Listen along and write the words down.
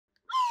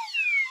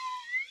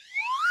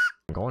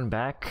I'm going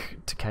back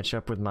to catch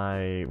up with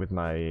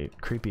my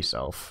creepy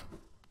self.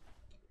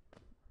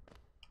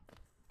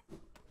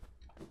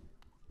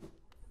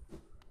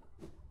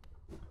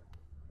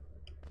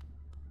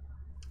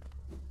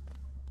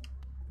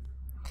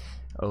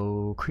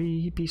 Oh,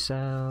 creepy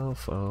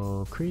self,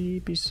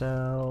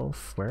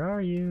 where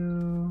are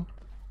you?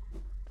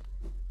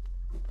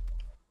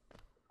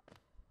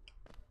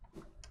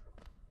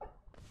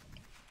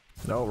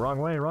 No, wrong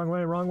way, wrong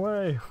way, wrong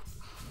way.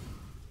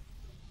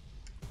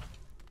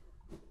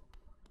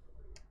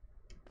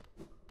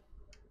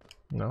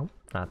 No,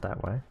 not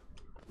that way.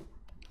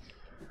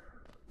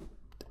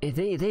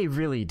 They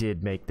really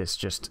did make this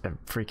just a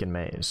freaking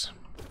maze.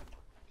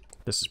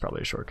 This is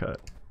probably a shortcut.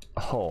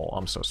 Oh,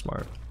 I'm so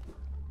smart.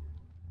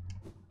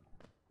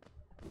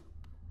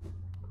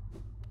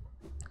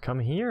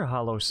 Come here,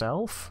 hollow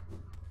self.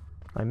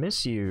 I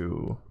miss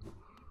you.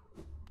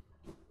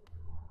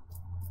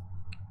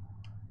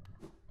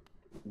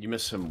 You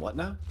miss him what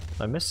now?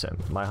 I miss him,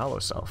 my hollow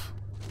self.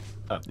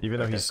 Oh, even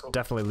though okay, he's cool.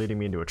 definitely leading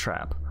me into a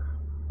trap.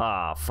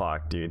 Ah,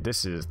 fuck, dude.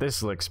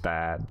 This looks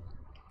bad.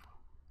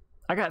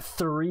 I got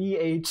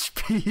 3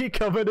 HP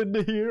coming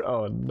into here.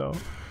 Oh no.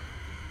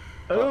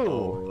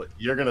 Oh,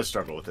 you're gonna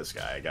struggle with this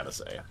guy, I gotta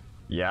say.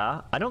 Yeah,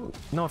 I don't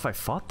know if I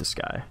fought this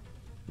guy.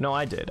 No,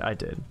 I did.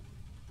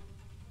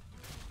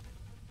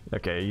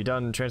 Okay, you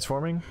done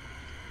transforming?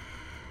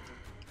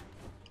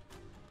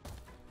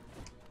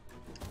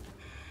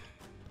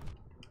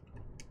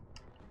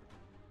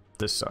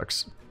 This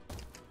sucks.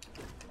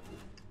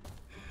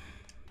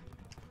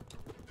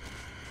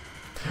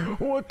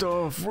 What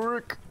the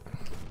frick?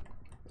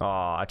 Oh,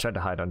 I tried to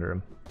hide under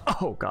him.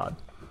 Oh god.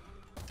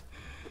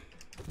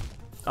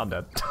 I'm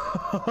dead.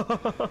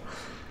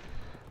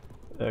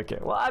 Okay,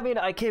 well, I mean,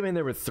 I came in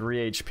there with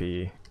 3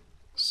 HP,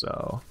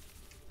 so...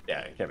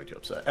 Yeah, you can't be too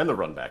upset. And the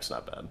run back's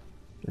not bad.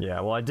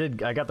 Yeah, well,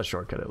 I got the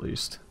shortcut at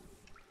least.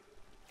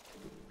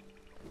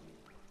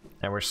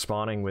 And we're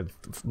spawning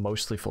with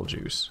mostly full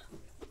juice.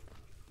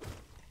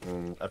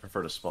 I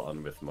prefer to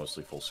spawn with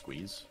mostly full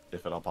squeeze,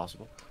 if at all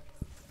possible.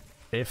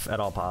 If at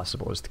all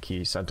possible is the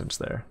key sentence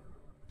there.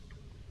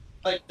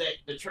 Like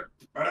the trick.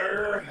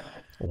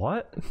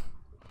 What?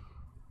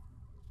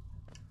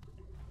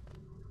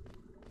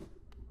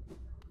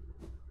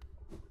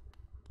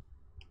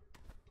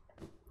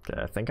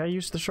 Okay, I think I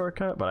used the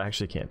shortcut, but I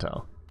actually can't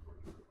tell.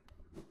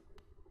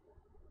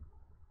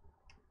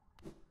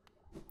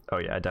 Oh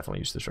yeah, I definitely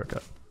used the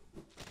shortcut.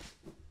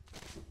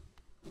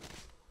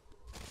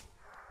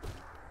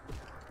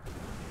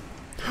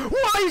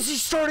 Why is he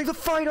starting the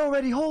fight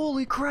already?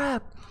 Holy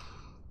crap!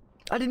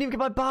 I didn't even get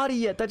my body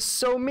yet. That's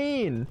so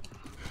mean.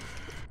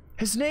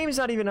 His name's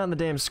not even on the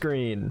damn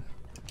screen.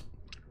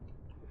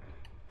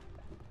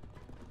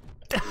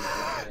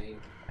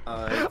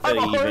 I'm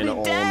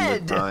already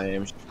dead.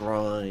 I'm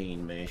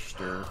shrine,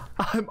 mister.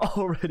 I'm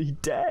already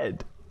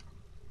dead.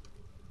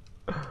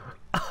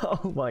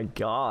 Oh my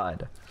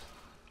god.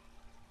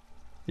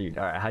 Dude,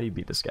 alright, how do you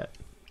beat this guy?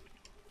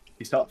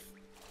 He's tough.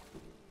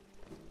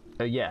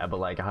 Yeah, but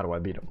like, how do I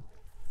beat him?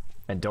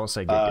 And don't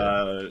say get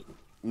good.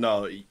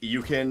 No,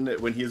 you can,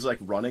 when he's like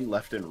running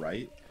left and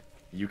right,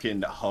 you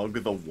can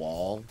hug the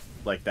wall,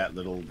 like that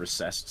little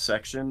recessed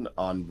section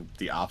on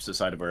the opposite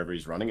side of wherever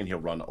he's running, and he'll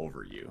run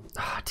over you.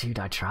 Ah, dude,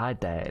 I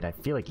tried that, and I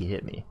feel like he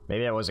hit me.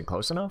 Maybe I wasn't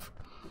close enough?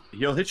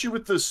 He'll hit you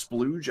with the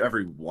splooge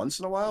every once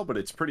in a while, but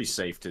it's pretty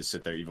safe to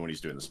sit there even when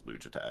he's doing the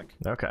splooge attack.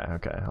 Okay,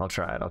 okay, I'll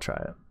try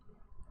it.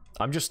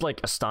 I'm just like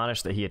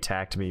astonished that he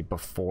attacked me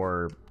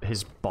before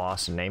his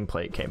boss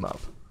nameplate came up.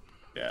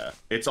 Yeah,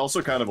 it's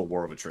also kind of a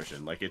war of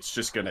attrition. Like, it's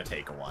just gonna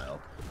take a while.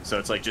 So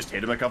it's like, just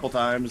hit him a couple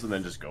times, and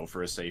then just go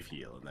for a safe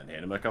heal. And then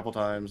hit him a couple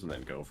times, and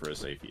then go for a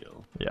safe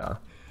heal. Yeah.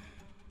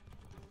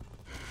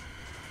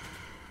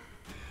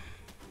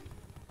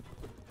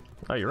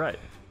 Oh, you're right.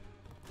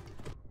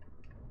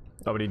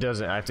 Oh, but he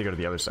doesn't. I have to go to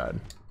the other side.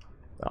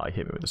 Oh, he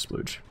hit me with a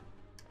splooge.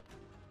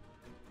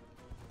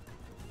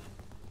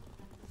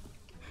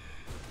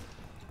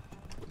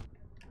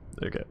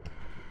 Okay.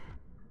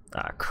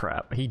 Ah,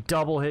 crap. He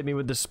double hit me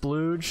with the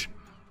splooge.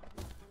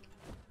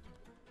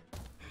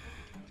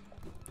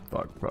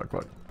 Fuck.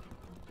 Oh,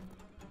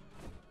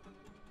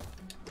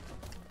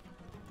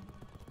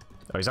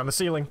 he's on the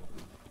ceiling.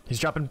 He's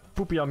dropping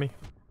poopy on me.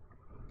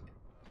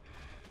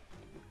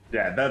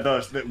 Yeah,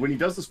 when he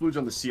does the splooge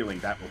on the ceiling,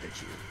 that will hit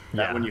you.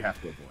 That one you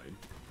have to avoid.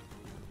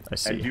 I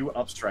see. And do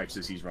up strikes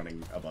as he's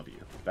running above you.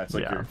 That's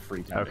like your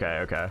free time.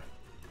 Okay.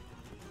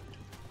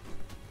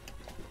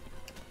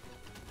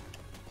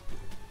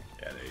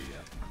 Yeah, there you go.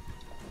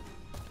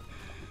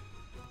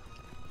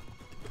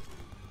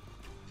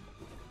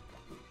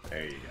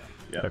 There you go.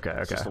 Yep. Okay.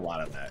 It's just a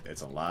lot of that.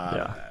 It's a lot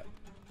of that.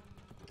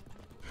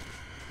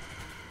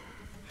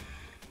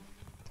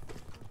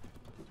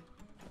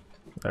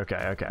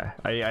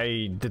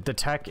 Okay. The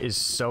tech is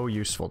so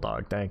useful,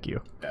 dog. Thank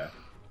you. Yeah.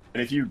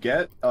 And if you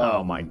get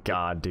oh my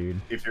god,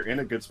 dude. If you're in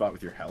a good spot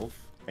with your health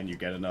and you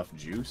get enough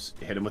juice,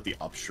 hit him with the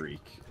up shriek.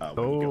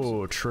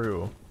 Oh,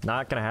 true.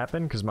 Not gonna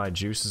happen because my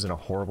juice is in a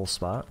horrible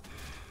spot.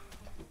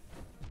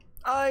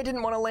 I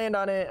didn't want to land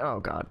on it. Oh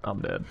god,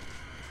 I'm dead.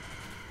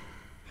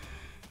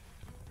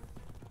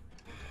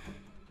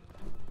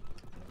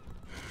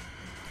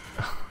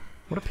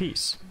 What a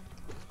piece.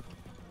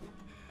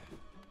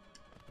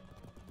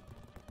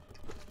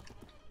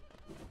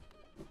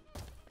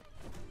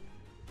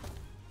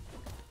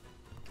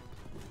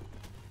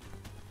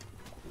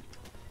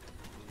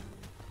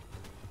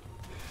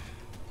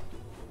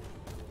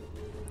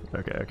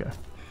 Okay, okay.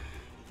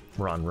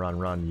 Run, run,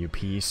 run, you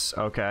piece.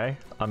 Okay,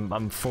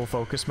 I'm full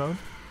focus mode.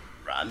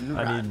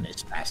 Run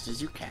as fast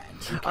as you can.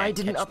 I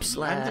didn't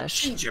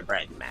upslash.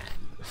 Gingerbread man.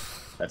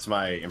 That's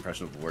my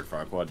impression of Lord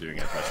Farquaad doing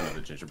an impression of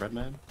the gingerbread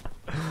man.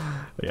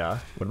 Yeah.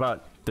 What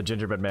about the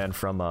gingerbread man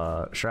from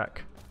Shrek?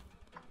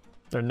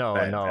 Or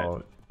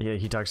no. Yeah,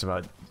 he talks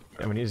about.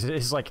 I mean,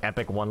 his like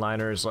epic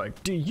one-liners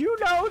like, "Do you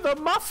know the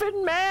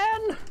Muffin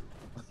Man?"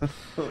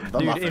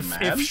 Dude,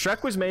 if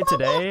Shrek was made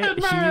today,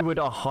 he would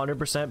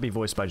 100% be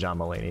voiced by John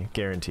Mulaney,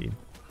 guaranteed.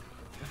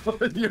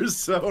 You're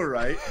so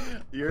right.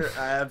 You're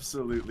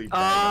absolutely.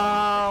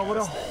 Ah, what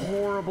a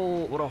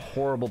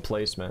horrible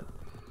placement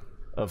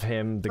of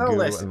him, the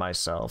goo, and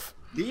myself.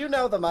 Do you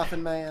know the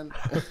Muffin Man?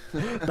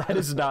 That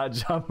is not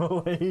John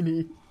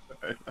Mulaney.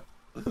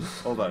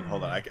 Hold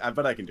on. I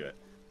bet I can do it.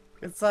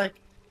 It's like,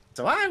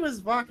 so I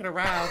was walking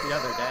around the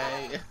other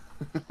day.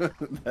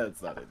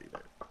 That's not it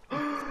either.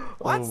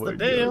 What's the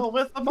deal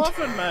with the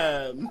Muffin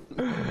Man?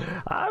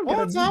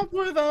 What's up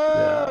with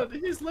that? Yeah.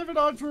 He's living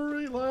on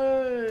Drury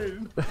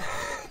Lane.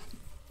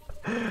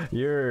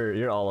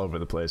 You're all over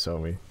the place,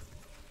 homie.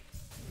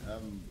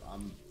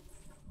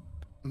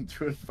 I'm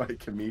doing my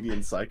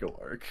comedian psycho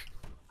arc.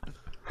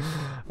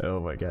 Oh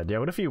my god. Yeah,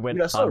 what if you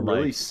went I saw a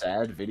really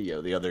sad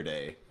video the other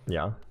day.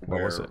 Yeah?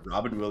 What was it?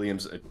 Robin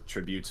Williams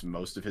attributes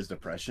most of his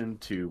depression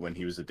to when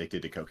he was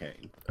addicted to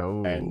cocaine.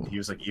 Oh. And he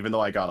was like, even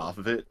though I got off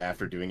of it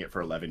after doing it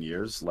for 11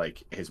 years,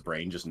 like, his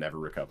brain just never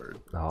recovered.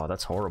 Oh,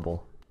 that's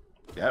horrible.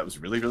 Yeah, it was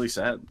really, really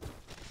sad.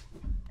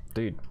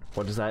 Dude,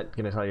 what is that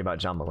gonna tell you about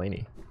John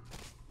Mulaney?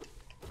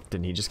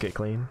 Didn't he just get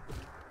clean?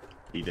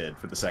 He did,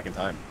 for the second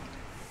time.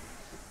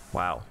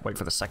 Wow. Wait,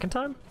 for the second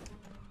time?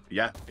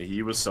 Yeah,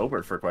 he was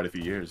sober for quite a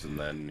few years, and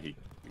then he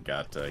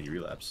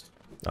relapsed.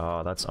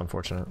 Oh, that's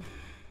unfortunate.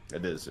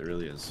 It is, it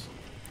really is.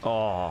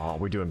 Oh,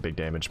 we're doing big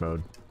damage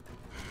mode.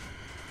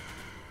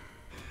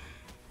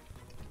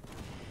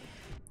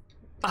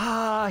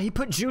 Ah, he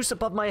put juice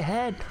above my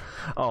head.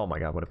 Oh my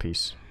god, what a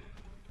piece.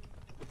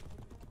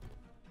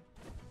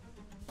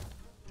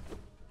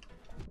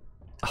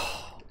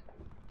 Oh.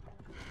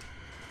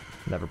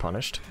 Never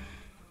punished.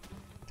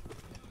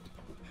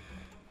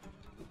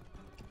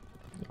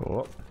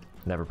 Oh,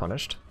 never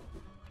punished.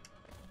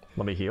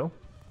 Let me heal.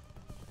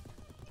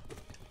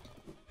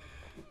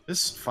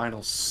 This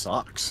final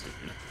sucks, dude.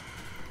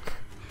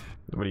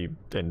 What are you,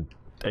 in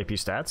AP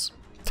stats?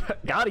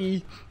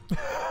 Gotti!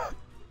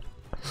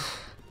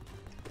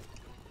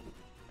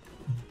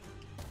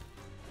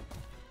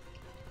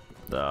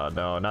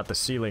 No, not the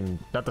ceiling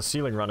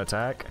run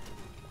attack.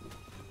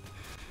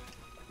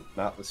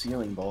 Not the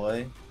ceiling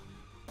boy.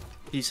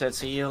 He said,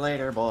 see you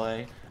later,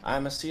 boy.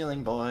 I'm a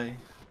ceiling boy.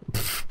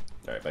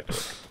 Alright, back to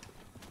work.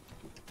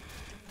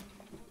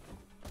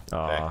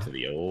 Back to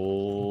the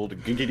old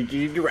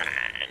grind.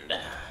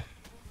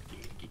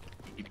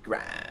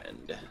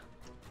 Grind.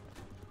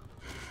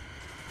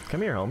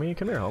 Come here, homie.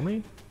 Come here,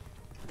 homie.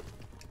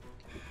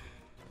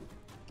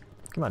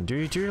 Come on, do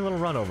your little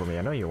run over me.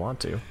 I know you want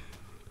to.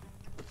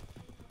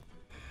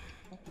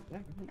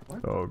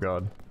 Oh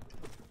god.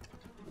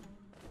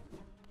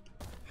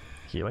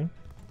 Healing?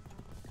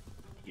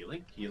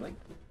 Healing.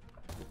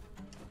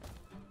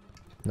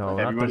 No,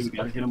 everybody's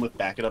gotta hit him with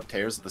back it up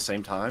tears at the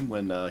same time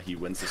when he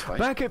wins this fight.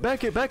 Back it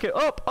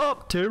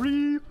up,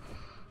 Terry!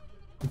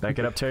 Back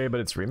it up, Terry,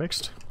 but it's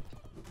remixed.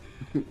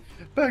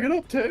 Back it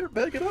up, Terry.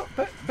 Back it up.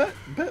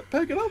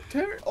 Back it up,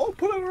 Terry. Oh,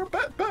 put it on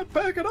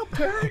back it up,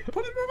 Terry.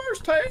 Put it in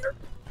reverse, Terry.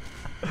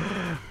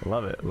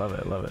 Love it.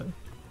 I'm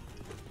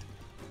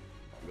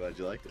glad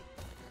you liked it.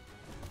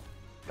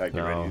 Alright,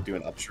 get ready to do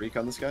an up shriek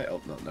on this guy.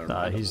 Oh no, never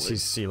mind.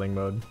 He's ceiling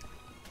mode.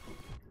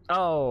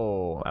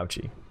 Oh,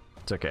 ouchie.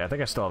 It's okay. I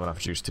think I still have enough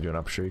juice to do an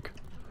up shriek.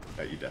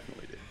 Yeah, you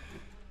definitely did.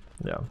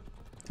 Yeah.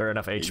 Or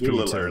enough HP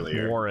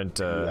to warrant.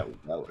 That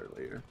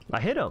earlier. I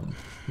hit him. What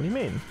do you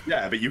mean?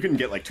 Yeah, but you can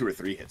get like 2 or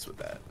 3 hits with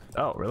that.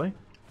 Oh, really?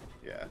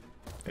 Yeah.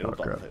 It'll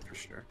double hit for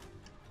sure.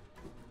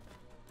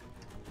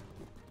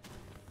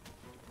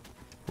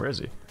 Where is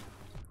he?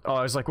 Oh,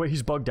 I was like, wait,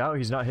 he's bugged out.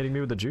 He's not hitting me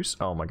with the juice?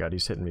 Oh my god,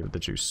 he's hitting me with the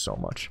juice so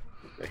much.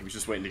 Yeah, he was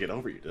just waiting to get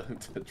over you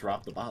to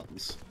drop the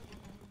bombs.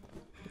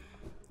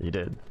 He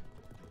did.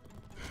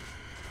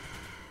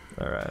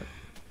 Alright.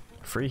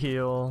 Free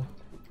heal.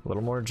 A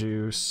little more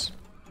juice.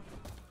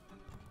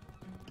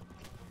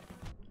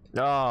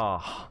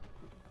 Oh.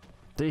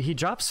 Dude, he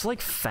drops like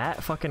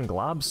fat fucking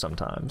globs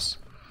sometimes.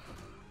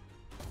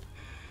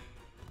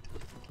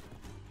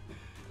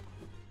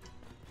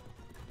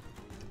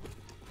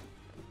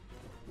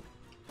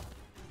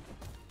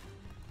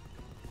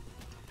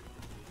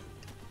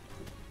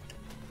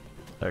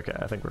 Okay,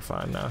 I think we're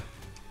fine now.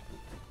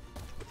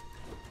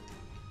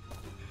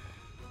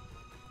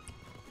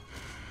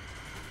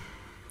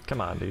 Come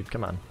on, dude.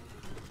 Come on.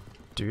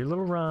 Do your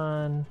little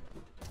run.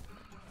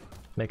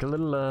 Make a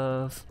little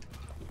love.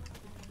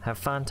 Have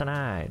fun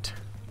tonight.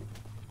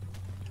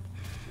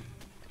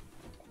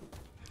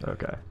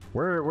 Okay.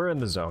 We're in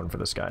the zone for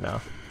this guy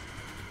now.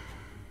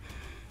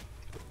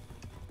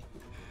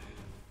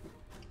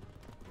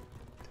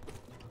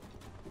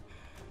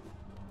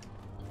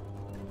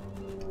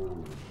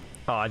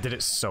 Oh, I did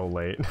it so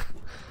late.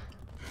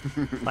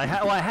 I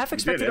half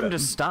expected him to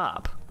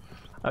stop.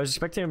 I was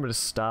expecting him to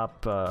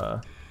stop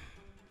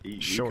He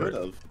short. could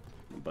have,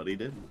 but he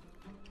didn't.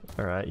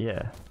 Alright,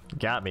 yeah.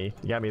 Got me.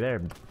 You got me there,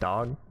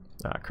 dog.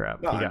 Ah,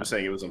 crap. No, I'm just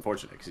saying it was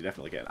unfortunate, because he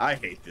definitely can. I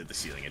hate the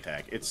ceiling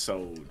attack. It's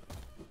so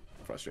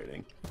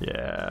frustrating.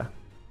 Yeah.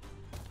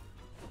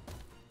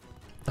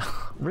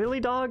 Really,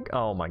 dog?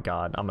 Oh my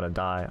god, I'm gonna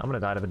die. I'm gonna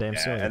die to the damn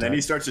ceiling and then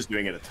he starts just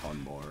doing it a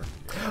ton more.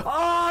 Oh,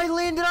 I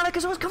landed on it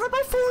because it was covered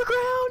by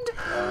foreground!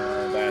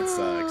 That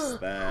sucks.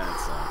 That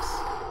sucks.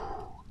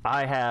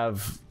 I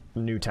have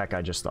new tech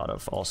I just thought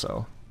of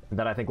also.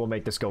 That I think will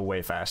make this go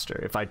way faster.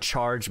 If I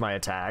charge my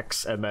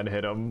attacks and then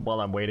hit him while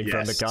I'm waiting for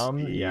him to come,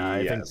 yeah,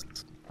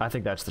 I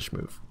think that's the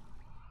schmove.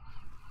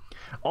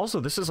 Also,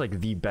 this is like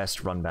the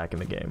best run back in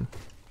the game.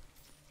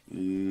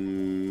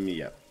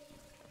 Yep.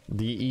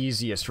 The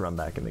easiest run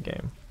back in the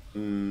game.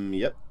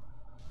 Yep.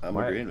 I'm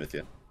agreeing with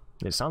you.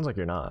 It sounds like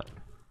you're not.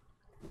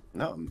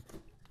 No,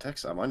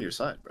 Tex, I'm on your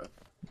side, bro.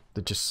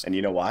 And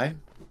you know why?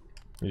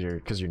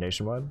 Because you're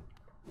nationwide?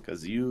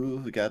 Because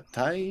you got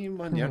time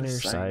on your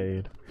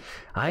side.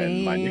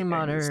 I'm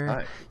on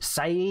her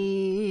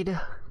side.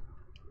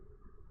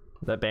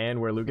 That band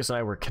where Lucas and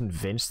I were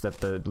convinced that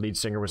the lead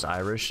singer was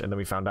Irish, and then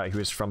we found out he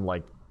was from,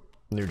 like,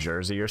 New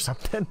Jersey or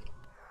something.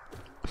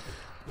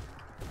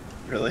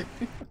 Really?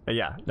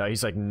 Yeah, no,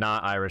 he's, like,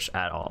 not Irish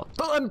at all.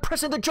 Oh, I'm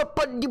pressing the jump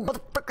button, you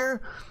motherfucker!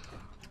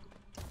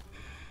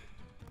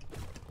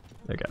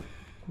 Okay.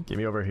 Get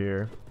me over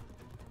here.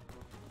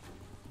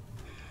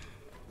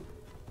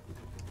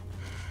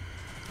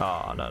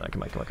 Oh, no,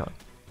 come on.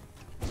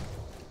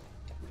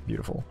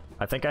 Beautiful.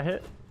 I think I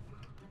hit.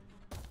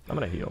 I'm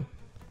gonna heal.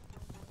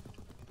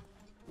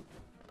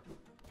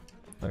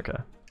 Okay.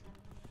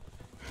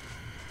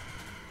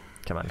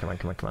 Come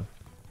on.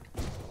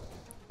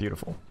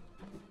 Beautiful.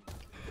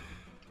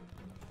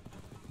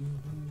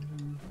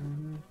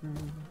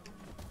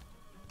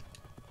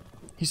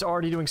 He's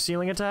already doing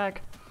ceiling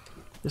attack?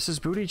 This is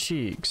booty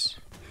cheeks.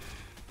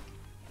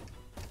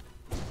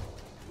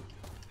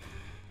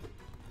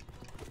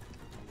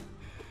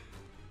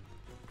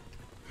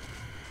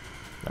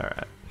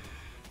 Alright.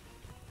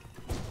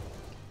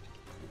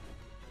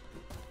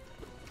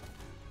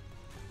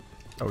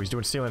 Oh, he's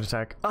doing ceiling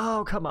attack.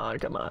 Oh, come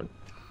on.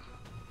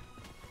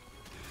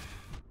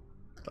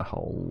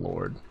 Oh,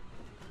 Lord.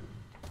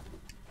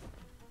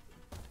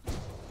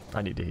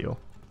 I need to heal.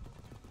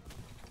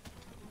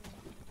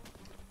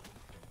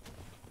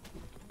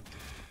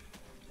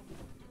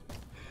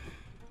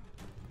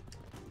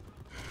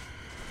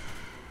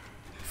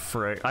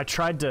 Frick. I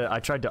tried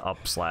to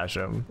up slash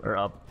him, or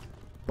up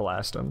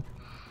blast him.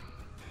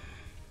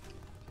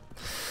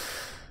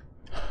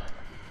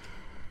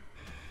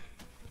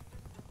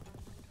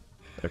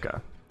 Okay.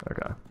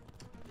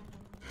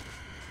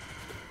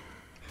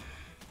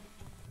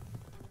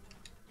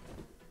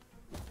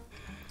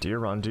 Do your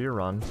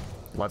run.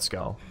 Let's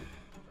go.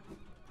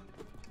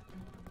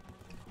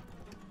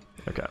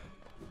 Okay.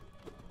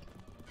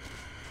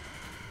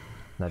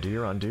 Now do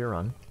your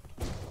run.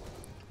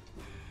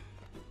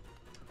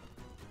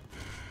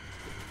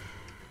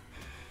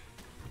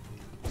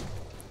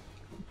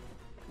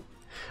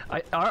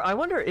 I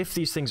wonder if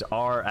these things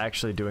are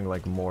actually doing,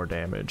 like, more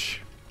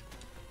damage.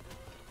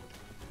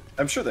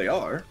 I'm sure they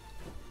are.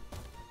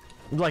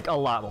 Like, a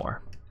lot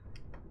more.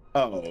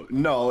 Oh,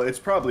 no, it's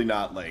probably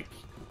not, like,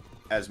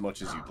 as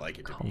much as you'd like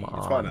it to be. It's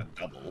probably not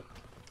double.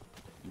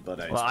 But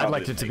well, I'd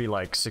like it to be,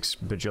 like, 6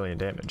 bajillion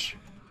damage.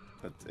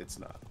 But it's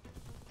not.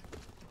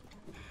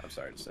 I'm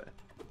sorry to say.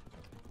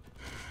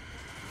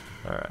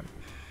 Alright.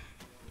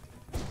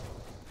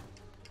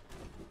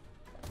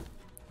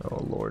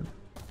 Oh, Lord.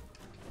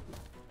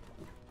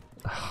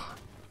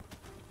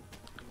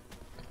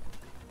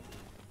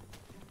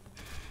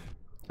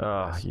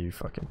 Ah, you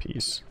fucking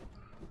piece.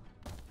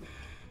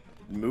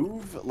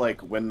 Move, like,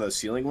 when the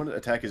ceiling one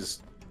attack is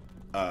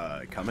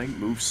coming,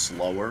 move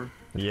slower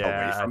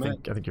away from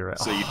it. I think you're right.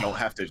 So you don't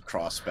have to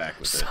cross back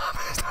with it.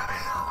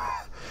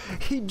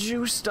 He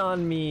juiced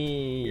on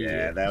me.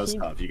 Yeah, that was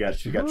tough. You got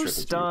triple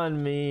juice.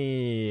 On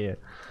me.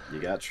 You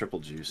got triple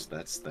juice.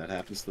 That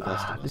happens to the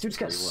best of us. This dude's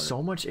got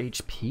so much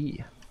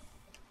HP.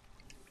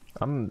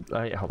 Hold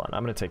on.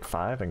 I'm gonna take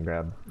 5 and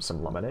grab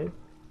some lemonade.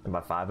 And by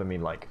 5 I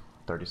mean like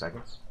 30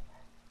 seconds.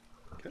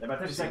 Okay. And by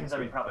 30 seconds I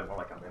mean probably more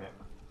like a minute.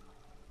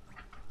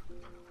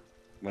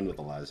 When will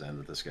the lives end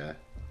with this guy?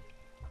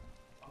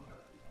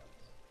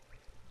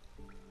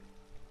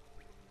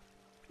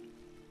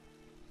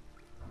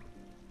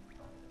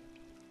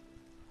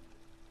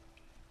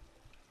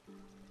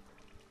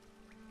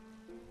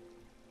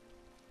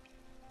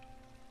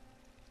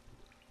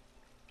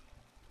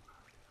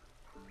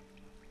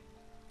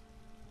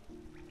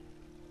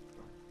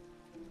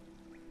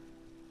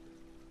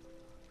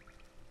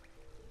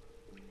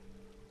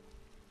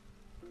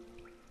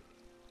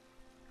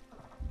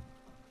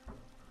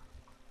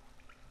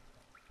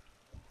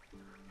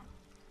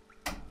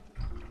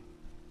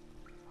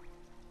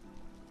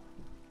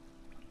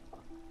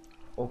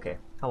 okay.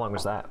 How long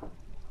was that?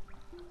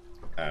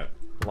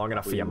 Long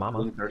enough for your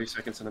mama. 30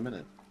 seconds in a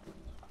minute.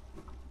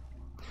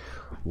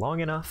 Long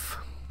enough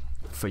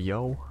for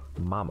yo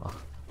mama.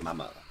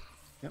 Mama.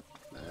 Yep,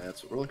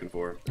 that's what we're looking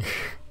for.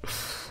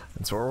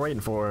 That's what we're waiting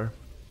for.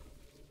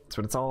 That's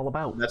what it's all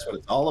about. That's what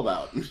it's all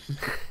about.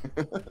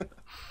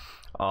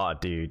 Aw,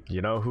 dude.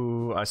 You know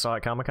who I saw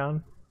at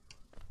Comic-Con?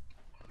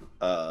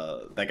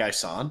 That guy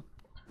San?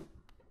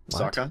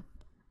 Sokka?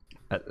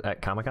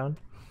 At Comic-Con?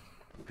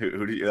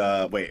 Who do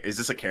you, wait, is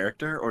this a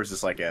character or is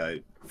this like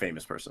a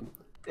famous person?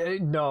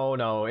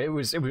 No, it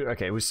was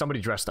okay, it was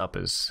somebody dressed up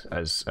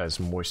as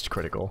Moist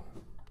Critical.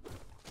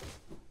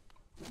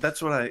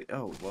 That's what I,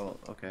 oh, well,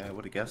 okay, I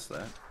would have guessed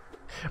that.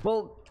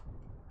 Well,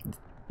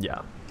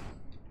 yeah.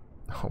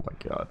 Oh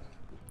my god.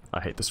 I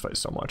hate this fight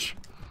so much.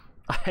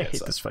 I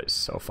hate this fight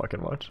so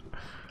fucking much.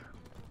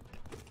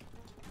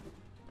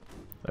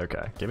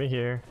 Okay, give me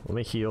here. Let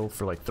me heal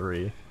for like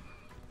 3.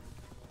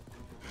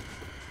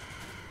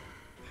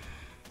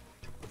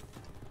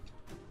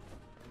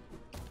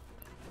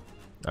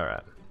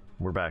 Alright,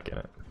 we're back in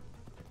it.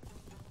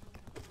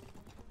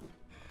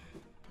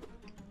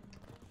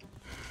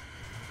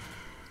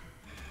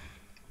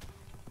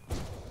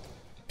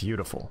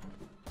 Beautiful.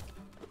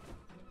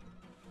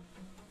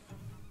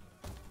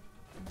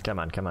 Come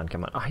on, come on,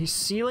 come on. Oh, he's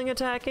ceiling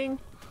attacking?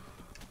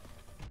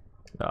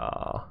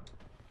 Ah.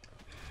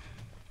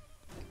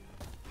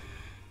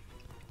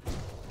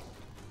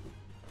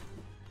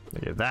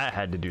 Yeah, that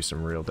had to do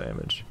some real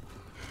damage.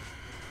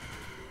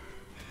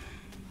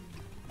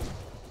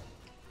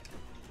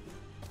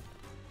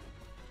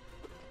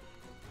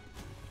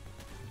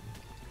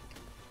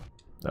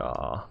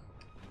 Ah.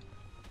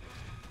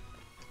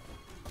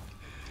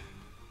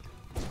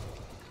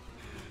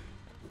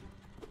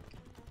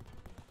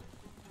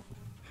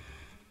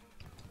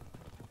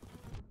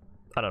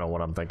 I don't know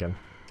what I'm thinking.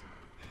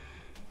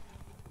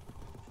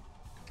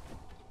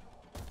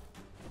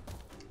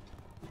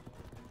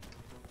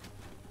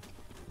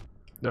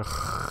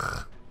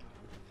 Ugh.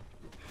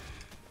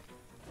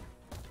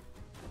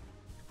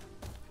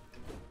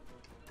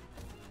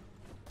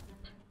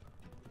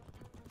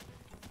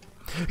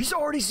 He's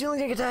already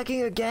ceiling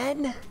attacking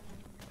again?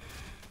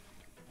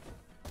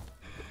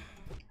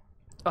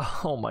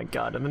 Oh my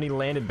god, and then he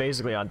landed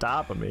basically on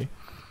top of me.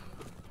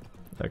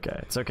 Okay,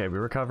 it's okay, we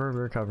recover, we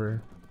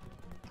recover.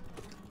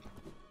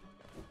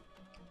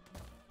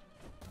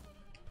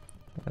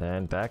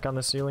 And back on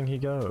the ceiling he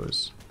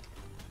goes.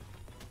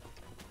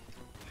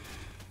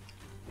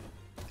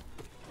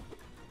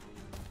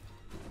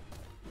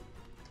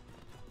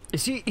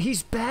 Is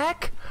he's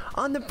back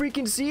on the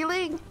freaking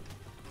ceiling?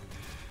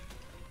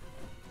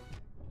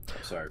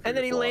 Sorry. And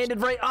then he landed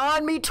right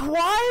on me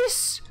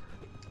twice?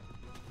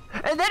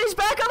 And then he's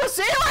back on the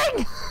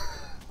ceiling?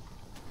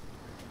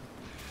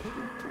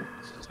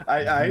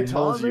 I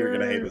told you you're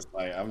gonna hate this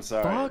fight. I'm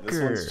sorry. Fucker.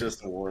 This one's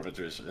just a war of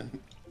attrition.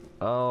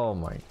 Oh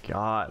my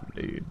god,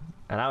 dude.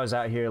 And I was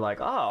out here like,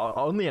 oh,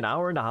 only an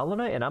hour into Hollow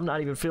Knight and I'm not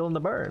even feeling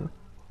the burn.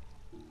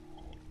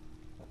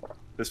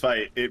 This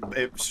fight, it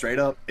straight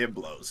up, it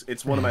blows.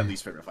 It's one of my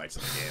least favorite fights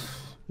in the game.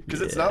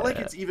 Because it's not like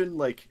it's even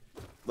like,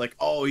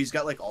 oh, he's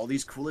got like all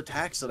these cool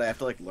attacks that I have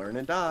to like learn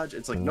and dodge.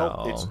 It's like, nope,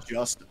 it's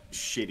just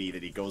shitty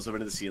that he goes over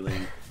to the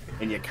ceiling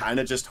and you kind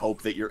of just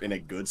hope that you're in a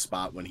good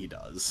spot when he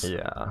does.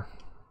 Yeah.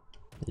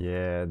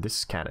 Yeah,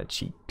 this kind of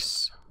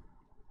cheeks.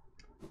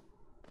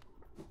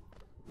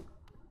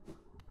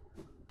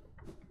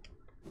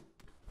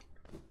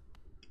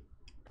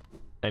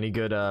 Any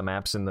good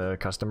maps in the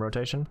custom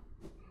rotation?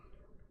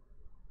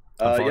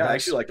 Yeah, I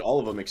actually liked all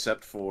of them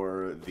except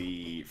for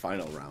the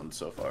final round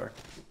so far.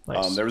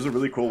 Nice. There was a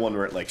really cool one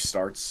where it like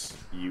starts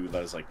you.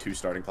 There's like 2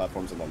 starting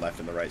platforms on the left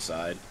and the right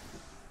side,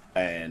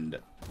 and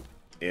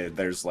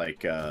there's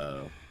like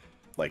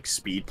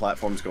speed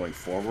platforms going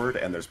forward,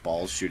 and there's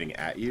balls shooting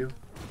at you,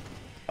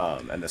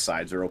 and the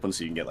sides are open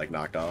so you can get like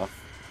knocked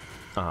off.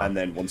 And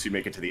then once you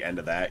make it to the end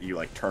of that, you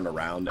like turn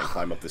around and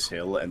climb up this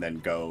hill, and then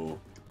go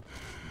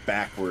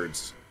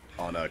backwards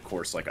on a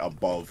course like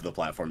above the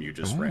platform you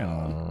just ran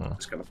on.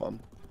 It's kind of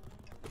fun.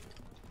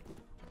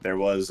 There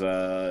was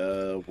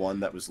one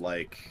that was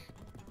like,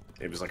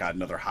 it was like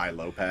another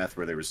high-low path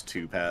where there was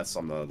 2 paths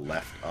on the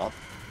left up,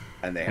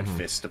 and they had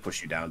fists to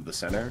push you down to the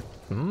center.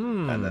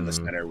 And then the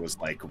center was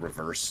like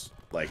reverse,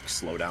 like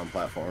slow down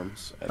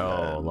platforms. And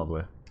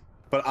lovely.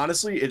 But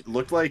honestly, it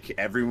looked like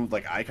everyone,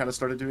 like I kind of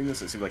started doing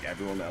this. It seemed like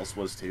everyone else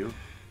was too.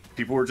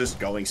 People were just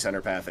going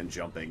center path and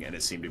jumping, and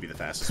it seemed to be the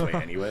fastest way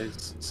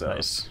anyways. So.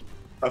 Nice.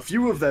 A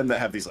few of them that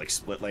have these like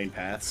split lane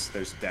paths,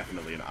 there's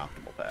definitely an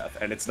optimal path,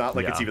 and it's not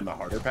like it's even the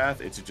harder path.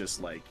 It's just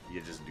like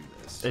you just do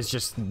this. It's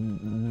just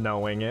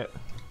knowing it.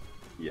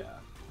 Yeah.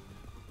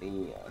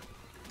 Yeah.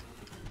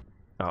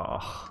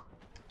 Oh.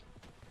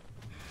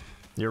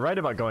 You're right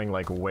about going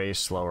like way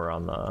slower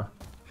on the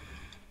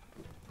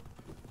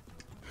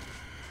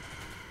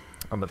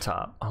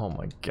top. Oh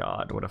my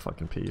god, what a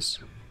fucking piece.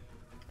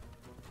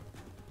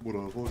 What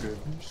a fucking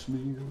piece,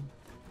 man.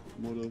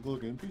 What a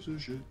fucking piece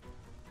of shit.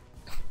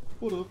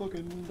 What a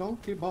fucking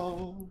donkey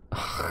ball. What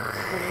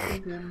a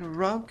fucking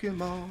rocky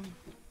ball.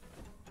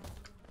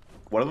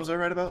 What was I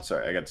right about?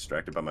 Sorry, I got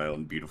distracted by my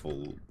own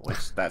beautiful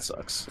voice. That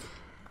sucks.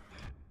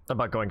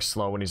 About going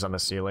slow when he's on the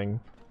ceiling.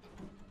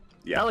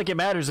 Yeah. Not like it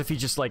matters if he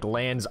just like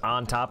lands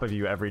on top of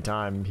you every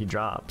time he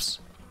drops.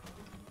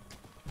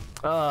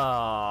 They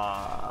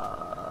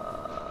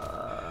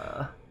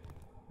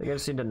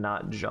just seem to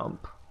not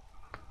jump.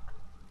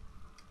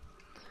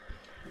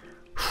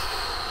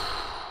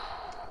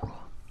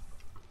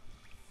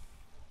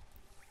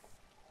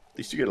 At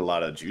least you get a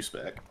lot of juice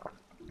back.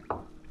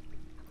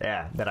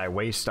 Yeah, that I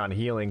waste on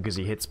healing because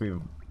he hits me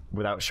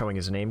without showing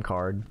his name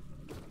card.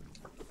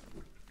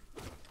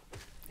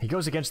 He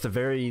goes against the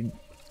very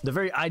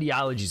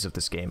ideologies of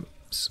this game,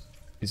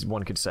 as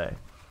one could say.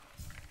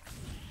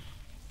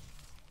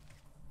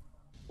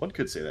 One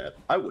could say that.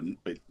 I wouldn't,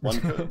 but one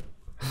could.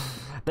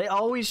 They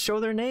always show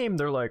their name.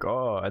 They're like,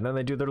 oh, and then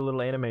they do their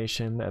little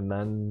animation, and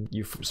then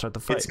you start the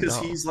fight. It's because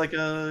he's like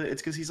a.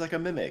 It's because he's like a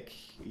mimic.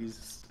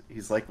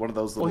 He's like one of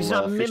those little. Well, he's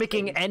not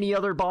mimicking any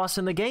other boss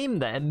in the game,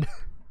 then.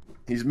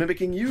 He's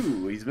mimicking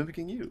you. He's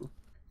mimicking you.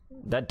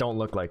 That don't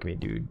look like me,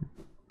 dude.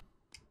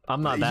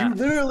 I'm not that. You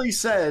literally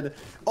said,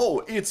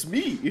 "Oh, it's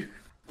me."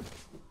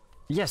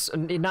 Yes,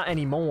 not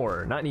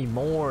anymore. Not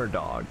anymore,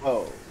 dog.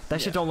 Oh.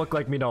 That shit don't look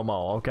like me no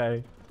more,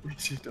 okay?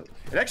 It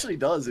actually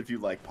does if you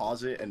like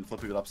pause it and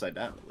flip it upside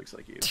down. It looks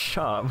like you.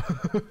 Shut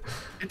up.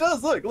 It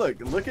does.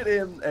 Look at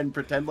him and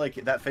pretend like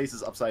that face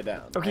is upside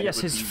down. Okay, yes,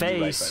 his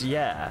face.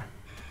 Yeah.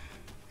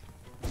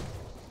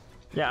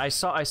 Yeah, I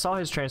saw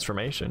his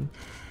transformation.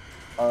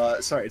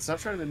 Sorry, it's not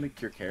trying to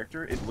mimic your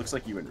character. It looks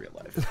like you in real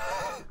life.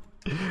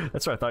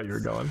 That's where I thought you were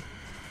going.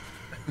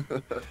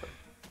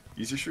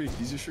 Use your shriek.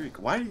 Use your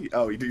shriek. Why? Are you,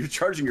 oh, you're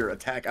charging your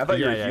attack. I thought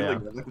you were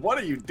healing. Yeah. Like, what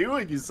are you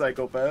doing, you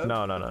psychopath?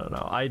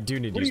 No. I do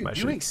need to use my shriek. What are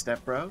you doing,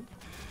 step bro?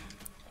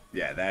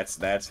 Yeah, that's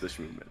the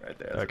movement right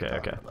there. That's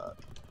okay.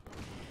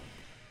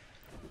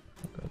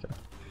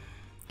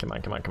 Come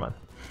on.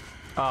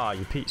 Ah,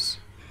 you piece.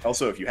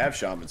 Also, if you have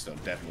Shaman Stone,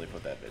 definitely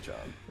put that bitch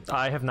on.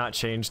 I have not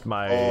changed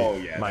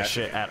my my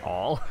shit at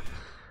all.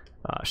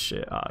 Ah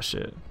shit.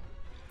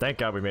 Thank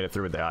God we made it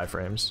through with the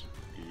iframes.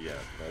 Yeah,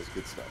 that was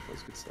good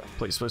stuff.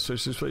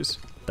 Please.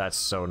 That's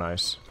so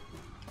nice.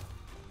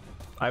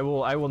 I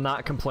will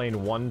not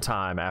complain one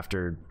time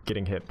after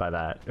getting hit by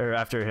that, or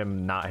after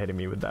him not hitting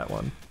me with that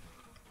one.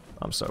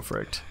 I'm so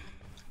fricked.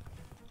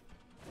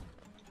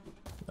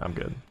 I'm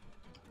good.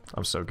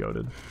 I'm so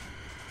goated.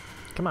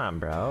 Come on,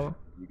 bro.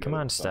 Come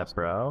on, step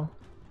bro.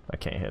 I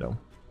can't hit him.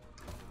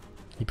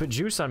 He put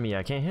juice on me.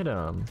 I can't hit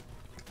him.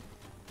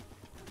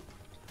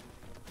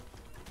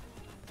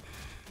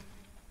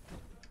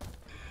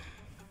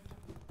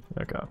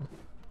 Okay.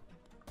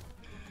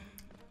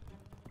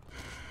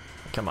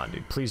 Come on,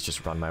 dude. Please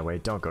just run my way.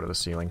 Don't go to the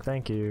ceiling.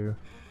 Thank you.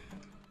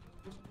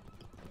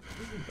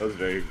 That was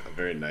a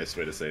very nice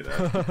way to say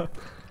that.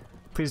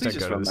 Please don't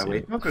go to the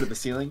ceiling. Don't go to the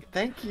ceiling.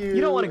 Thank you.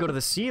 You don't want to go to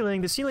the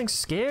ceiling. The ceiling's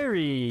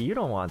scary. You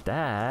don't want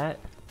that.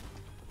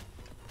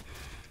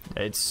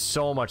 It's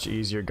so much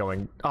easier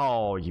going.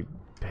 Oh, you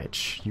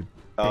bitch. You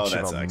bitch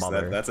of a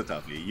mother. That's a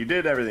toughie. You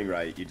did everything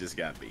right. You just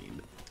got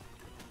beamed.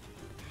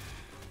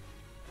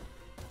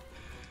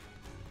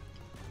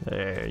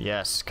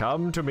 Yes,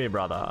 come to me,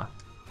 brother.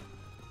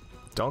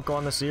 Don't go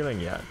on the ceiling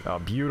yet. A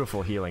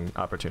beautiful healing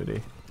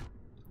opportunity.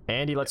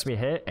 And he lets me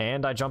hit,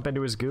 and I jump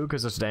into his goo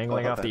because it's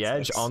dangling off the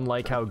edge,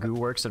 unlike how goo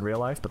works in real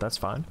life, but that's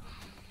fine.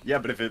 Yeah,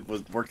 but if it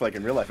worked like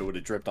in real life, it would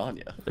have dripped on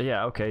you.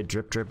 Yeah, okay,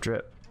 drip.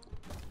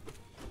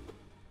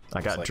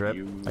 I got drip.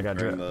 I got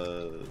drip.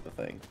 The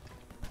thing.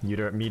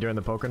 Me during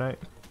the poker night?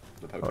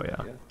 The poker night,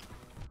 yeah.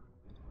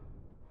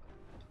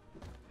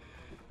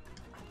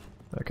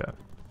 Okay.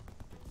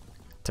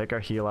 Take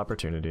our heal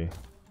opportunity.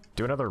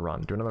 Do another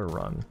run.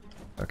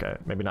 Okay,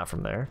 maybe not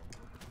from there.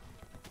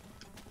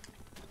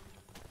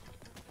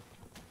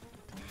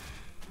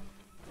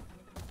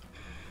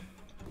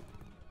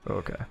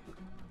 Okay.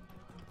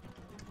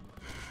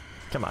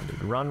 Come on,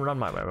 dude. Run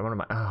my way.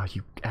 Oh,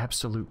 you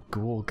absolute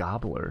ghoul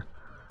gobbler.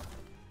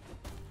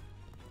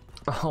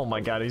 Oh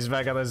my god, he's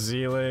back on the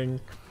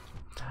ceiling.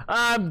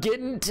 I'm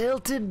getting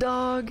tilted,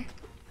 dog.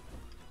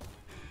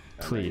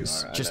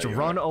 Please, just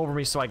run over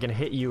me so I can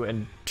hit you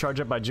and charge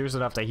up my juice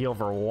enough to heal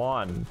for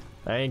one.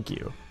 Thank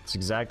you. That's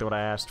exactly what I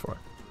asked for.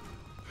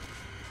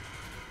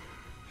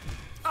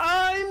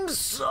 I'm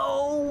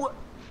so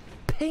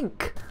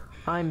pink.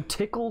 I'm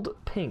tickled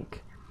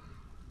pink.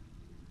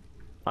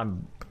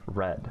 I'm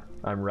red.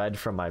 I'm red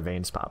from my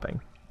veins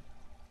popping.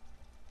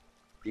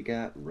 You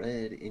got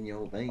red in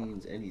your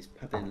veins and he's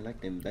popping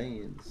like them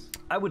veins.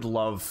 I would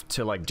love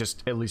to like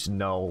just at least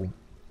know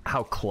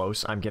how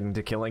close I'm getting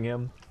to killing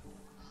him.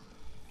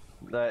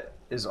 That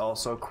is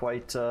also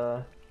quite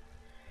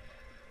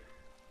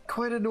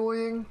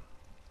annoying.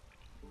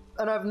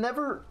 And I've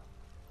never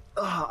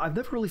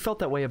really felt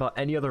that way about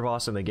any other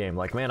boss in the game.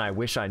 Like, man, I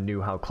wish I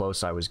knew how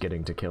close I was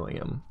getting to killing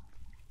him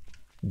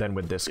than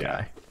with this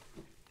guy.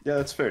 Yeah,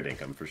 that's fair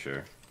dinkum for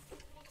sure.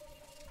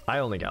 I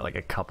only got like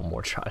a couple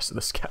more tries to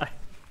this guy.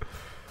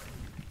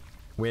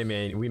 We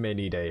may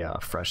need a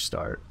fresh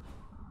start.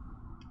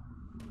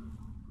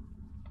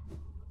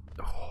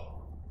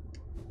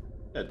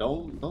 Yeah,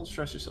 don't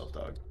stress yourself,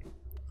 dog.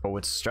 Oh,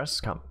 it's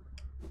stress come.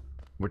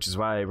 Which is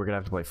why we're gonna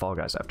have to play Fall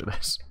Guys after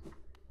this.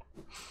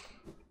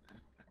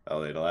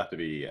 Oh, it'll have to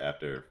be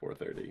after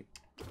 4:30.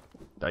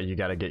 You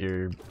gotta get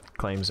your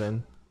claims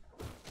in.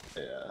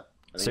 Yeah.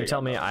 So you're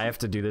telling me I have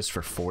to do this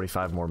for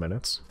 45 more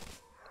minutes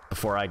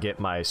before I get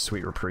my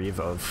sweet reprieve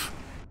of...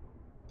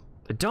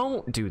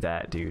 Don't do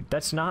that, dude.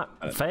 That's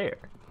not fair.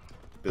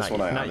 This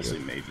one I honestly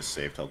may just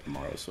save till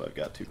tomorrow, so I've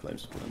got 2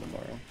 claims to put in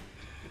tomorrow.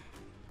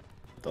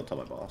 Don't tell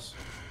my boss.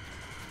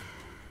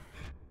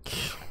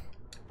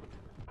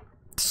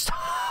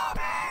 Stop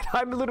it!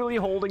 I'm literally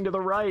holding to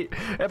the right,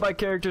 and my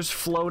character's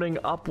floating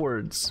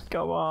upwards.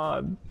 Come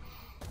on.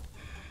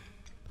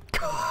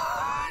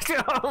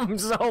 I'm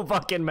so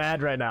fucking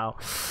mad right now.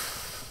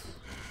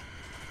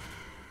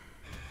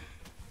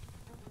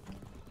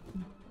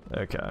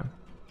 Okay.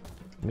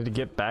 I need to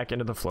get back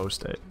into the flow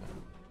state.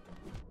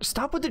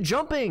 Stop with the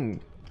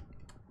jumping!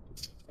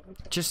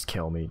 Just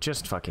kill me.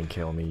 Just fucking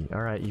kill me.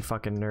 Alright, you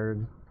fucking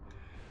nerd.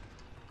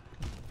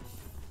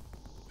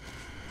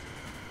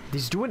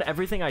 He's doing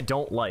everything I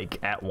don't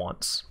like at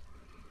once.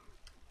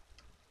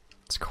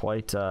 It's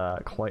quite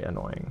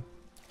annoying.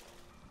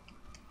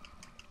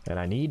 And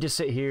I need to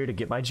sit here to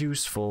get my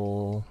juice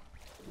full.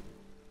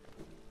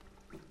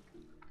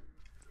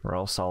 Or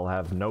else I'll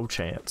have no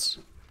chance.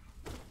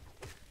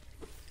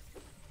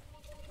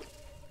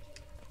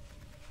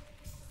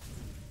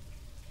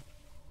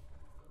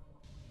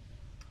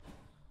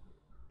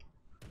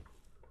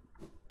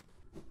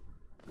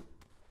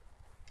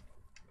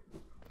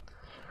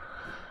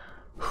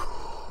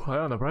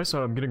 On the bright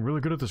side, I'm getting really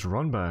good at this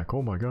run back.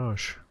 Oh my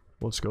gosh.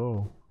 Let's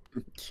go.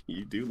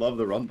 You do love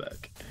the run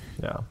back.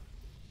 Yeah.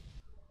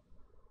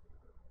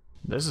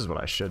 This is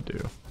what I should do.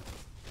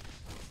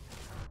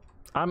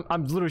 I'm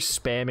literally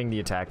spamming the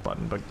attack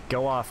button, but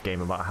go off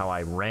game about how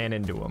I ran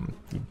into him,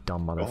 you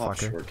dumb motherfucker. Go off,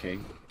 Short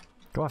King.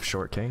 Go off,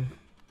 Short King.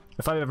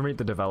 If I ever meet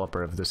the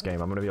developer of this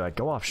game, I'm gonna be like,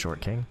 go off,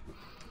 Short King.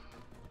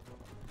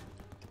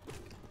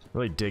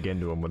 Really dig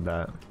into him with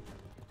that.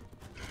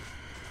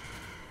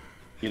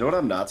 You know what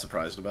I'm not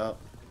surprised about?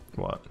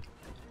 What?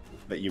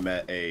 That you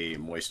met a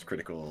Moist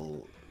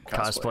Critical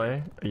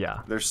cosplay?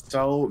 Yeah. There's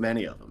so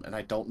many of them, and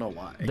I don't know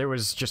why. There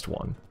was just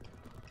one.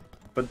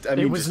 But I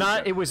mean, it was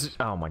not. It was.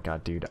 Oh my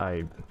god, dude!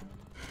 There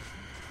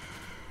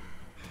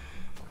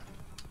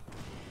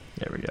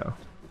we go.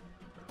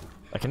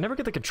 I can never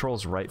get the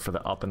controls right for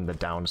the up and the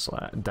down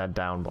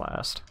down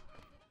blast.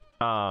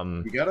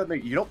 You gotta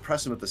make. You don't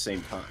press them at the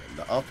same time.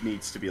 The up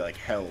needs to be like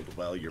held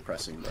while you're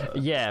pressing the.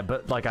 Yeah,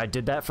 but like I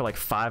did that for like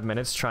 5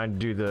 minutes trying to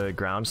do the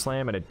ground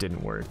slam and it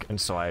didn't work, and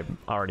so I'm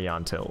already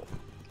on tilt.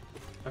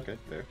 Okay,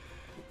 fair.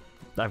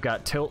 I've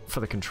got tilt for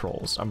the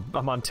controls.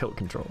 I'm on tilt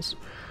controls.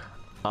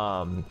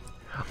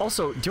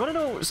 Also, do you want to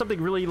know something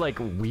really like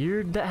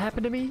weird that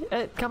happened to me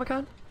at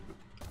Comic-Con?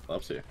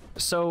 Love to.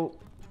 So,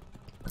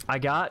 I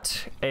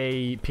got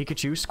a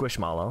Pikachu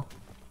Squishmallow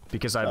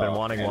because I've been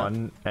wanting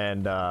one,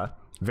 and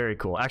very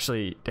cool.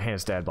 Actually,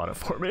 Hannah's dad bought it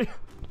for me.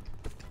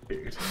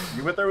 Dude,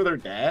 you went there with her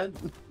dad?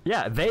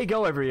 Yeah, they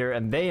go every year,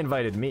 and they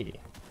invited me.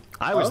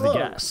 I was the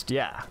guest.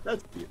 Yeah.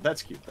 That's cute.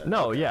 That's cute. Then.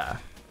 No, yeah.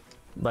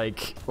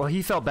 Like, well,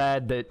 he felt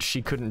bad that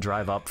she couldn't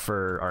drive up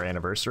for our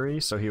anniversary,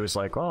 so he was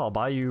like, well, I'll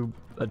buy you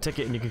a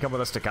ticket and you can come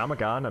with us to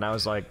Comic-Con, and I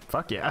was like,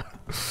 fuck yeah.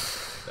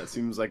 That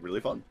seems like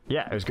really fun.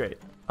 Yeah, it was great.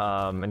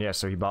 And yeah,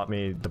 so he bought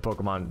me the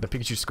Pokemon, the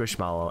Pikachu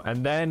Squishmallow,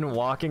 and then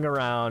walking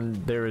around,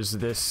 there was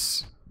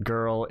this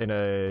girl in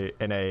a,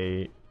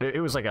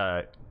 it was like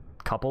a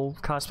couple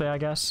cosplay, I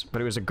guess,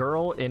 but it was a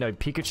girl in a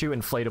Pikachu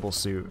inflatable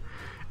suit,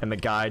 and the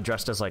guy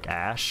dressed as like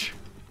Ash.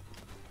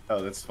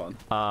 Oh, that's fun.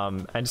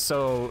 And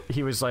so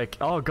he was like,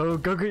 oh, go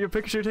get your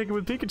picture taken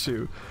with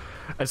Pikachu.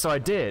 And so I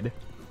did,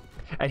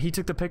 and he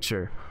took the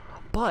picture.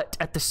 But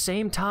at the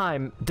same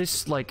time,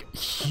 this like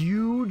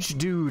huge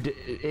dude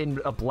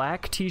in a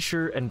black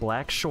t-shirt and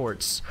black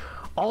shorts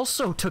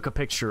also took a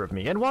picture of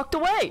me and walked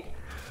away.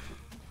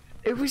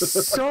 It was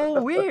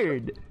so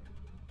weird.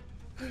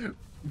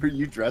 Were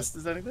you dressed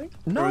as anything?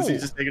 No. Or was he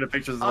just taking a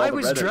picture of all I the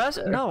was Reddit dressed.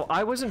 there? No,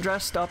 I wasn't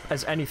dressed up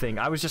as anything.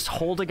 I was just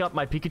holding up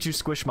my Pikachu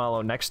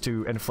Squishmallow next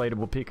to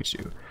inflatable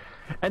Pikachu,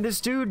 and this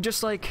dude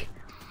just like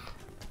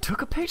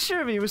took a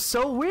picture of me. It was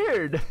so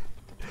weird.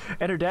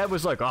 And her dad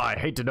was like, "Oh, I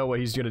hate to know what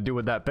he's gonna do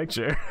with that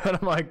picture." And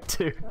I'm like,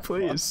 "Dude,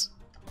 please."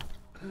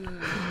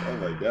 Oh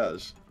my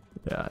gosh.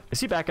 Yeah. Is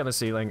he back on the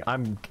ceiling?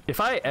 If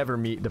I ever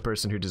meet the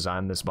person who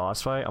designed this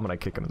boss fight, I'm gonna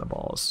kick him in the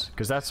balls,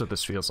 because that's what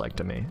this feels like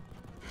to me.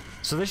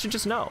 So they should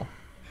just know.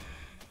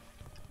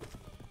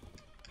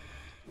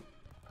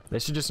 They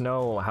should just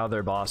know how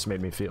their boss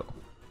made me feel.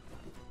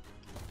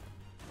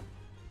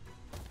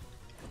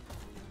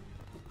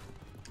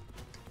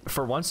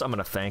 For once, I'm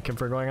gonna thank him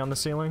for going on the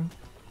ceiling,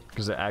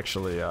 because it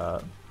actually,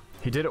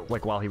 he did it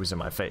like while he was in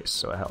my face,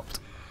 so it helped.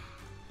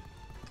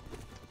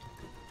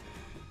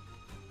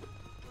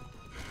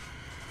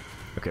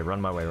 Okay,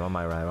 run my way, run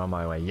my way, run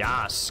my way.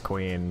 Yes,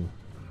 queen.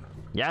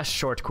 Yes,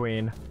 short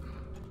queen.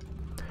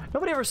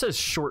 Nobody ever says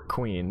short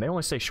queen. They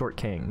only say short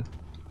king.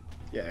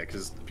 Yeah,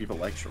 because people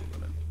like short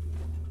women.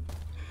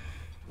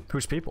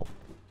 Who's people?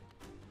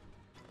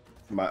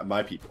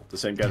 My people. The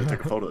same guy that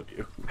took a photo of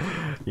you.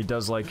 He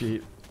does like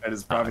he. And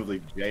is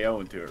probably J.O.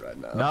 into it right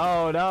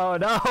now.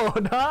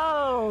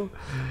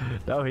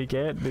 No, he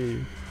can't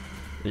be.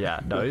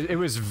 Yeah, no, it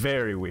was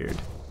very weird.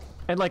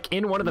 And like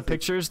in one of the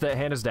pictures that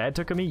Hannah's dad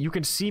took of me, you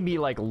can see me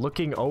like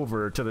looking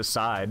over to the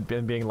side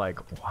and being like,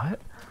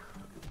 what?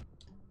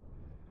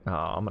 Oh,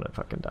 I'm gonna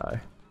fucking die.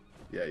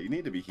 Yeah, you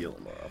need to be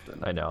healing more often.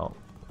 I know.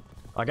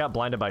 I got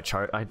blinded by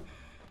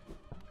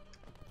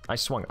I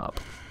swung up.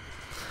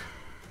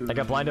 I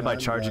got blinded by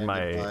charging my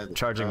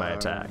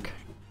attack.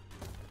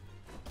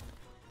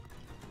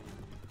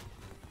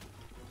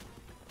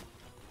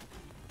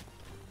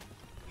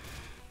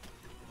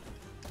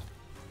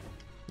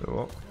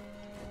 Oh.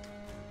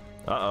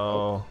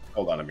 Uh-oh.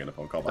 Hold on, I'm getting a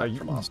phone call back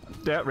from Austin.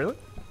 Yeah, really?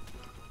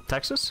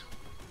 Texas?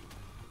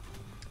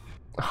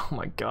 Oh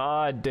my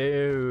god,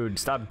 dude.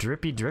 Stop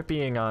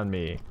drippying on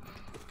me.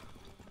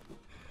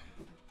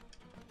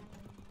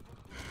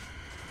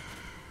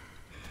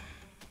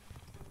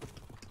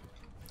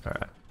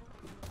 Alright.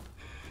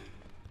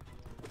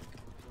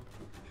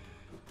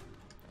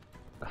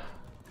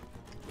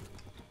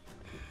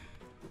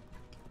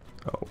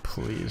 Oh,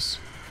 please.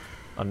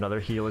 Another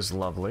heal is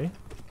lovely.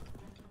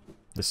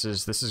 This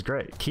is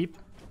great.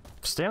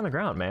 Stay on the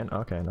ground, man.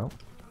 Okay, no.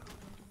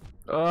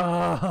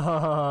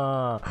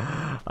 Oh,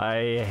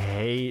 I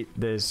hate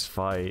this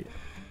fight.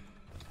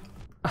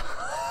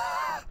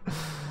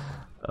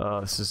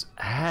 Oh, this is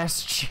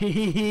ass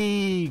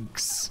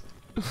cheeks.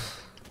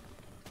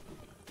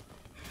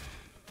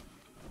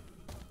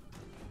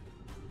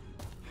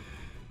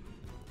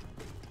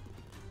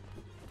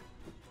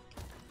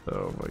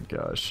 Oh my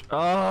gosh.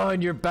 Oh,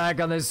 and you're back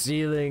on the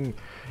ceiling.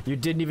 You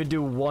didn't even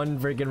do one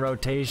freaking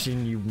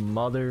rotation, you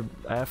mother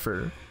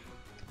effer.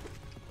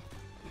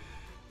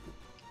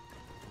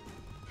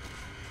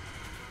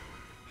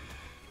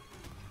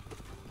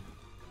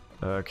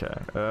 Okay,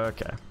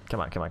 okay.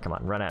 Come on.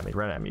 Run at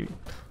me.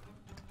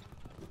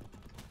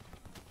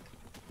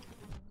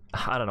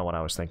 I don't know what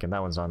I was thinking.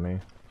 That one's on me.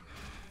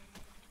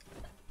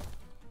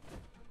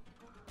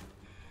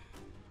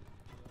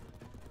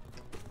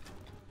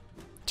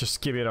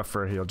 Just give me enough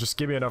for a heal.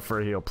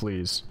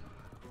 Please.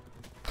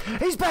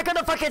 He's back on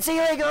the fucking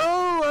ceiling!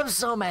 Oh, I'm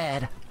so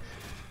mad.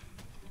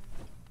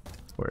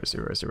 Where is he?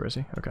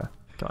 Okay.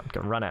 Come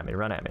on, run at me.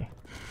 Run at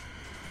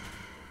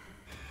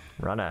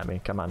me,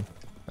 come on.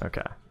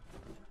 Okay.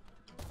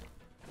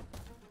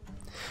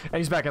 And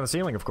he's back on the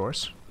ceiling, of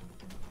course.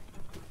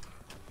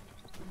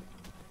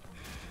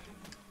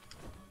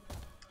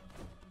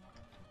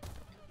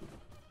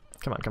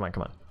 Come on.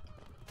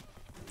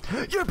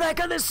 You're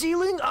back on the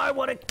ceiling? I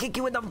want to kick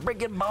you in the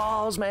freaking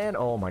balls, man.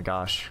 Oh my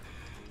gosh.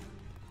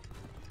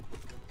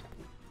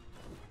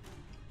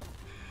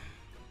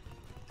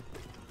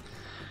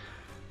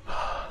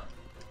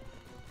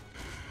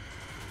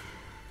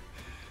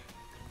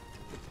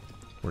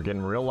 We're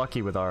getting real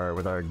lucky with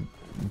our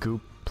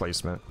goop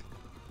placement.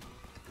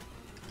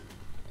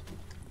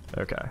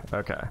 Okay.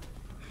 I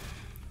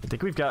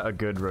think we've got a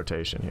good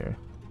rotation here.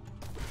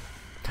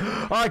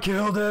 I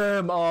killed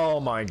him! Oh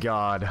my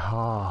god.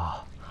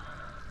 Oh.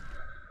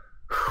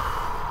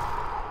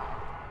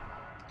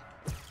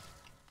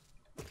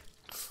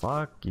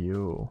 Fuck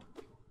you.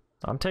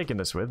 I'm taking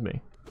this with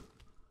me.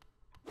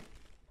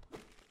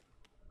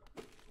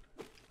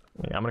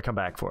 Yeah, I'm gonna come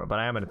back for it, but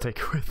I am gonna take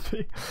it with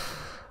me.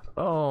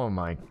 Oh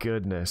my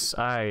goodness.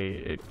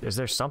 Is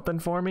there something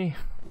for me?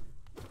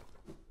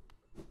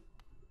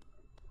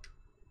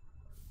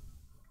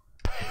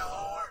 Pale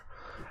ore.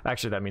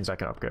 Actually, that means I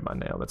can upgrade my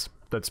nail.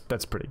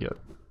 That's pretty good.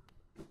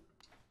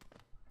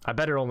 I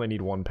better only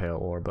need one pale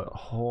ore, but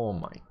oh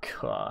my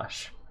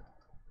gosh.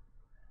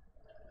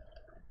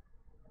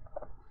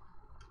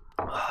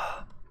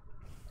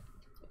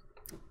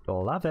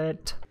 Love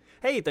it.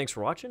 Hey, thanks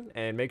for watching,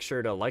 and make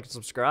sure to like and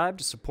subscribe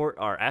to support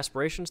our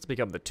aspirations to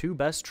become the 2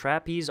 best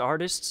trapeze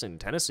artists in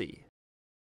Tennessee.